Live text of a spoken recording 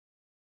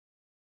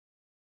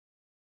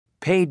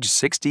Page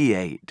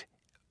 68.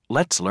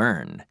 Let's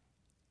learn.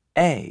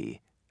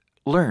 A.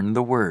 Learn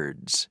the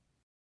words.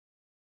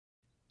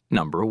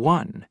 Number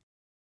 1.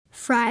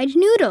 Fried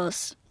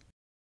noodles.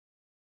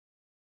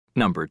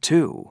 Number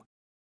 2.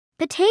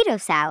 Potato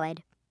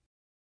salad.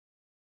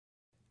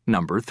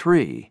 Number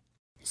 3.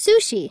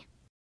 Sushi.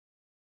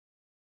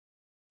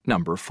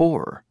 Number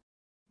 4.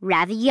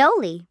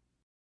 Ravioli.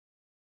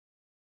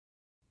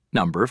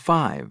 Number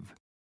 5.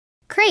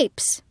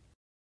 Crepes.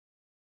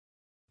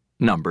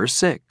 Number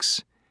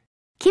 6.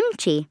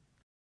 Kimchi.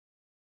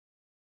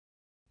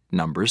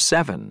 Number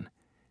 7.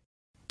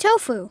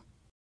 Tofu.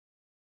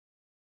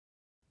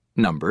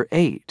 Number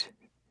 8.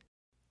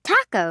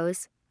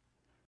 Tacos.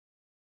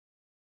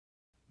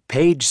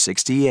 Page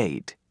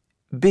 68.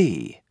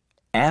 B.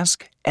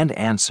 Ask and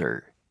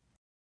answer.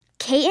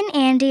 Kate and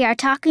Andy are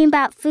talking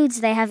about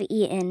foods they have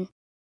eaten.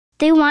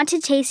 They want to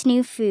taste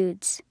new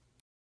foods.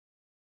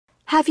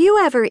 Have you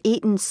ever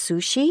eaten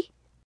sushi?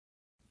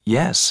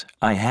 Yes,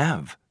 I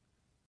have.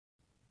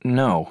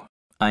 No,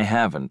 I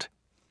haven't.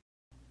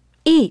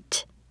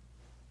 Eat.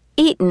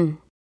 Eaten.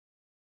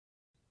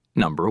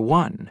 Number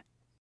 1.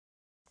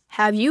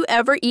 Have you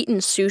ever eaten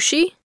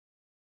sushi?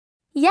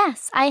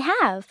 Yes, I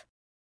have.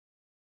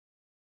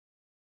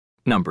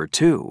 Number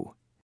 2.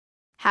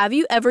 Have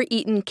you ever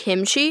eaten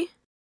kimchi?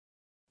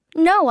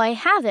 No, I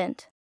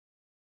haven't.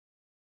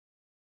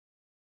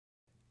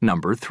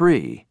 Number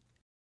 3.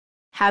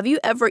 Have you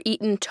ever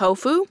eaten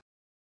tofu?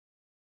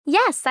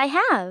 Yes, I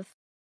have.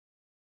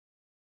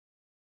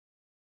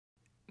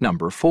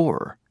 Number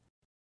 4.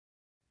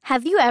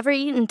 Have you ever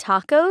eaten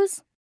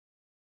tacos?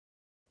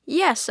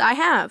 Yes, I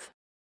have.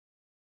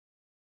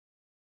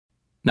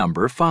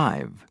 Number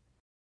 5.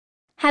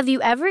 Have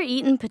you ever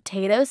eaten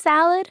potato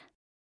salad?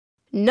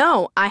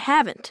 No, I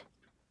haven't.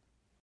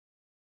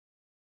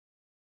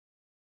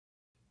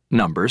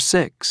 Number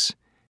 6.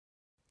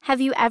 Have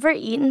you ever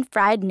eaten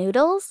fried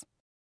noodles?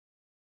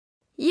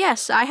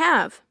 Yes, I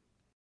have.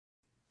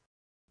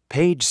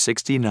 Page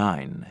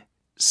 69.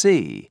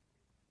 C.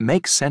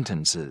 Make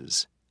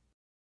sentences.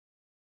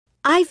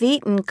 I've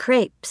eaten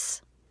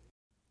crepes.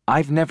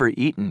 I've never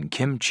eaten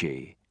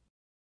kimchi.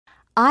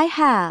 I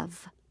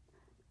have.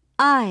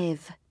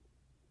 I've.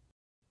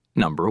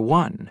 Number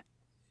 1.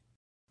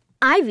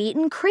 I've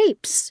eaten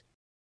crepes.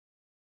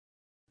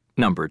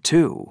 Number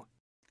 2.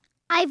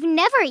 I've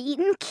never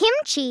eaten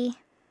kimchi.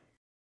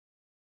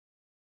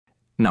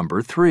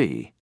 Number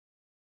 3.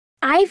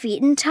 I've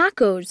eaten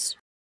tacos.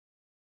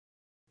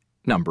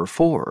 Number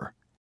 4.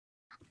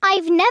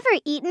 I've never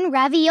eaten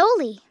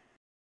ravioli.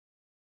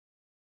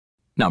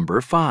 Number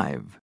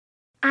 5.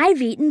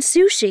 I've eaten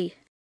sushi.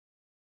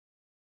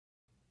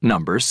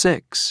 Number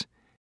 6.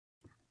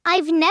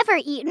 I've never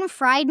eaten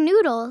fried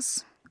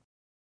noodles.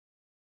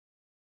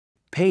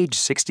 Page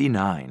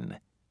 69.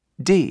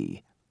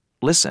 D.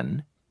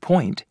 Listen,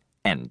 point,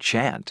 and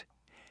chant.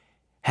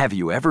 Have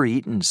you ever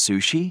eaten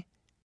sushi?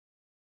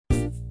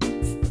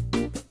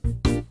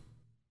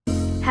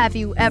 Have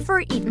you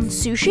ever eaten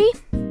sushi?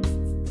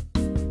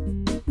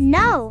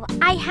 No,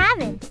 I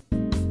haven't.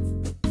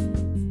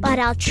 But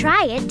I'll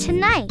try it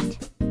tonight.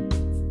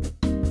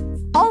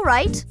 All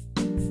right.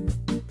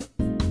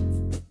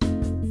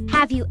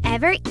 Have you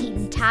ever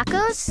eaten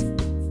tacos?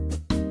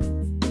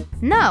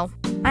 No,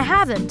 I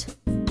haven't.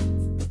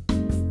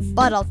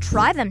 But I'll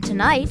try them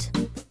tonight.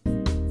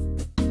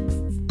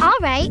 All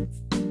right.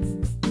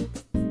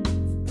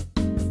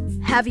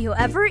 Have you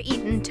ever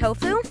eaten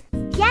tofu?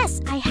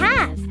 Yes, I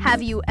have.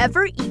 Have you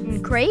ever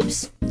eaten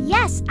crepes?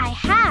 Yes, I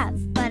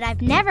have, but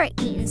I've never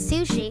eaten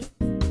sushi.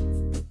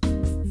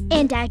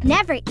 And I've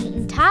never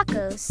eaten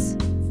tacos.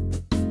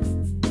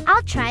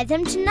 I'll try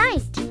them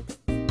tonight.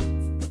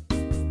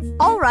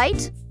 All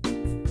right.